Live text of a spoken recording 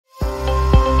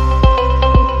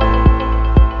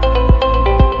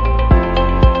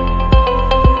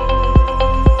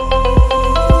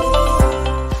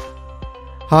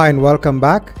Hi and welcome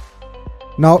back.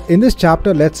 Now in this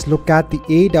chapter, let's look at the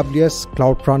AWS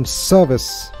CloudFront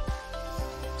service.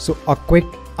 So a quick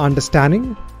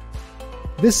understanding.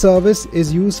 This service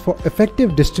is used for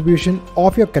effective distribution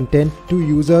of your content to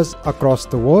users across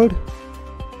the world.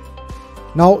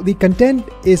 Now the content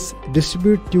is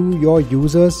distributed to your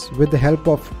users with the help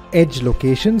of edge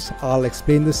locations. I'll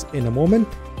explain this in a moment.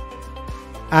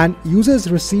 And users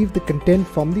receive the content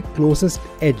from the closest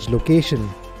edge location.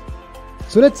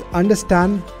 So let's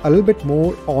understand a little bit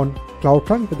more on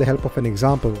CloudFront with the help of an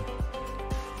example.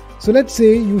 So let's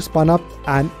say you spun up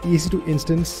an EC2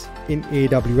 instance in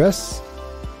AWS.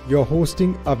 You're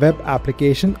hosting a web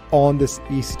application on this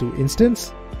EC2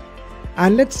 instance.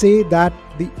 And let's say that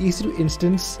the EC2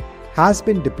 instance has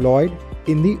been deployed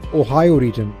in the Ohio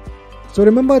region. So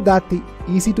remember that the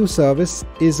EC2 service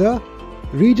is a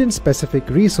region-specific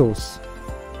resource.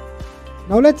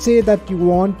 Now let's say that you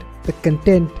want the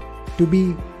content to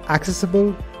be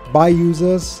accessible by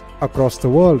users across the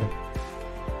world.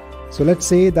 So let's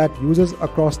say that users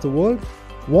across the world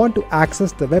want to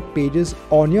access the web pages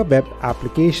on your web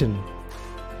application.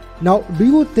 Now, do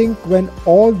you think when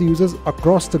all the users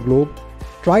across the globe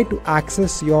try to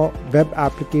access your web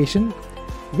application,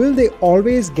 will they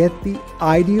always get the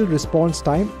ideal response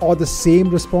time or the same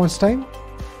response time?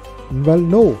 Well,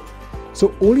 no.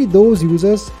 So only those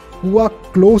users who are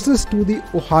closest to the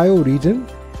Ohio region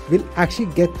will actually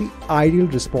get the ideal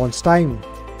response time.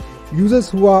 Users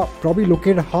who are probably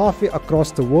located halfway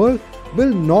across the world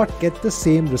will not get the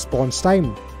same response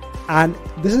time. And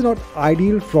this is not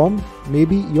ideal from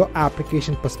maybe your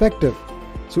application perspective.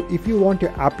 So if you want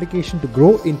your application to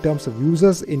grow in terms of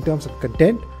users, in terms of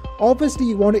content, obviously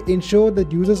you want to ensure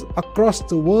that users across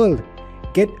the world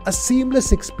get a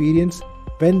seamless experience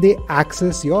when they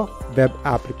access your web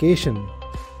application.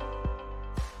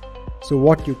 So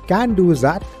what you can do is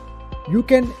that you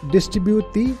can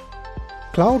distribute the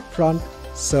CloudFront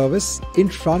service in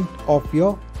front of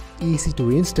your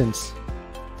EC2 instance.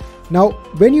 Now,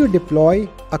 when you deploy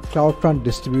a CloudFront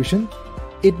distribution,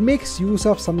 it makes use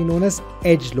of something known as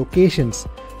edge locations.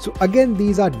 So again,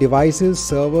 these are devices,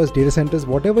 servers, data centers,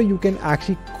 whatever you can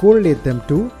actually correlate them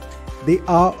to. They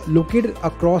are located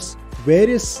across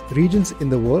various regions in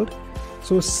the world.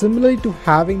 So similarly to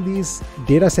having these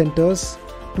data centers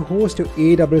to host your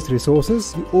AWS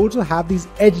resources, you also have these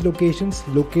edge locations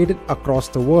located across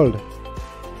the world.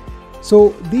 So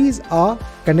these are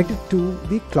connected to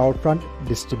the CloudFront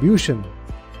distribution.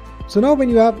 So now when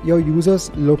you have your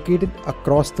users located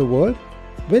across the world,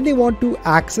 when they want to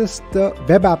access the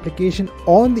web application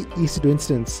on the EC2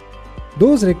 instance,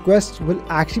 those requests will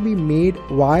actually be made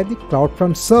via the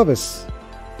CloudFront service.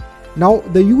 Now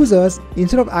the users,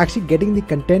 instead of actually getting the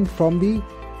content from the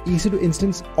EC2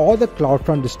 instance or the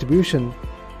CloudFront distribution,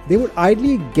 they would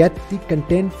ideally get the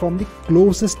content from the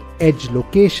closest edge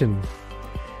location.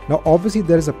 Now obviously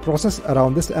there is a process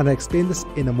around this and I'll explain this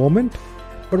in a moment,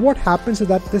 but what happens is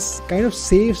that this kind of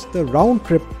saves the round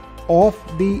trip of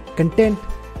the content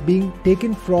being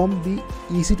taken from the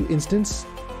EC2 instance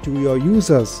to your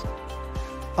users.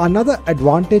 Another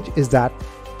advantage is that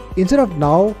instead of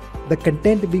now the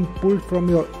content being pulled from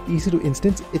your EC2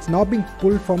 instance, it's now being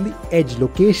pulled from the edge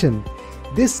location.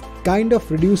 This kind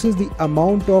of reduces the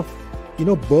amount of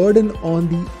burden on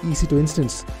the EC2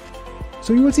 instance.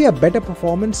 So you will see a better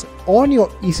performance on your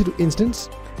EC2 instance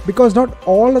because not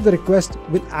all of the requests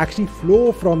will actually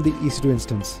flow from the EC2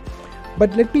 instance.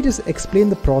 But let me just explain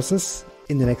the process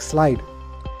in the next slide.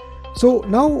 So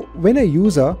now when a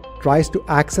user tries to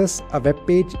access a web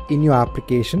page in your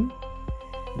application,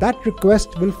 that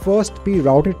request will first be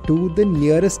routed to the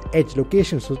nearest edge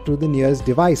location, so to the nearest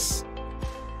device.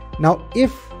 Now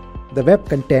if the web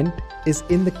content is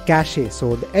in the cache,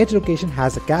 so the edge location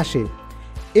has a cache,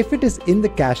 if it is in the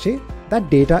cache, that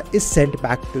data is sent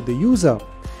back to the user.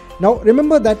 Now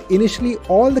remember that initially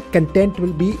all the content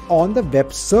will be on the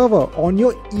web server on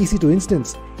your EC2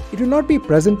 instance. It will not be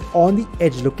present on the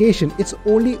edge location, it's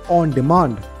only on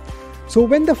demand. So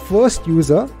when the first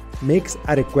user makes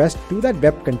a request to that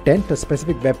web content, a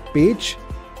specific web page,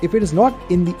 if it is not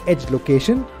in the edge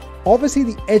location, obviously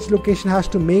the edge location has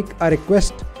to make a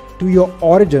request to your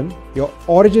origin. Your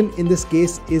origin in this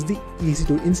case is the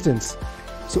EC2 instance.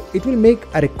 So it will make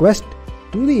a request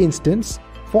to the instance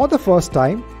for the first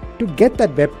time to get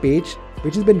that web page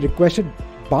which has been requested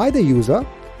by the user.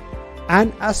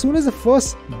 And as soon as the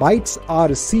first bytes are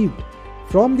received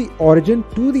from the origin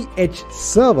to the edge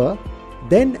server,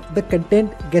 then the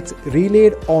content gets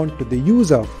relayed on to the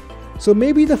user. So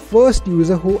maybe the first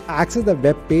user who accesses the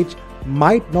web page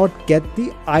might not get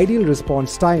the ideal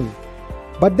response time.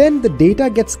 but then the data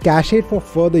gets cached for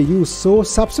further use. So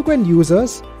subsequent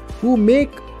users who make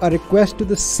a request to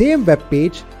the same web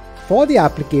page for the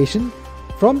application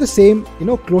from the same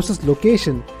closest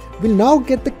location will now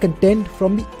get the content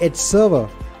from the edge server.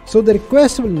 So the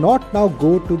request will not now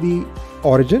go to the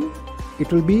origin,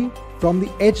 it will be from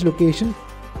the edge location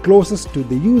closest to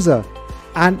the user.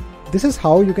 And this is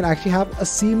how you can actually have a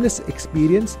seamless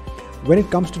experience when it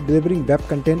comes to delivering web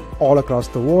content all across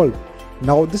the world.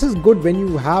 Now this is good when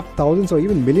you have thousands or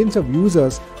even millions of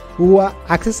users who are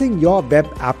accessing your web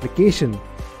application.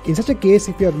 In such a case,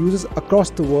 if you have users across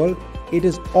the world, it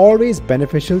is always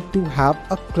beneficial to have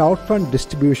a CloudFront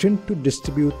distribution to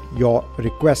distribute your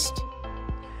request.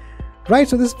 Right,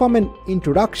 so this is from an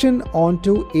introduction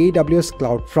onto AWS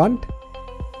CloudFront.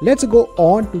 Let's go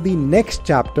on to the next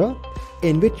chapter,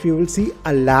 in which we will see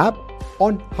a lab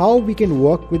on how we can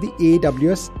work with the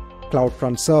AWS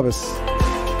CloudFront service.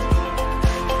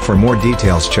 For more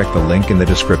details, check the link in the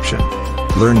description.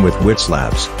 Learn with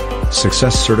Whizlabs.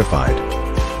 Success certified.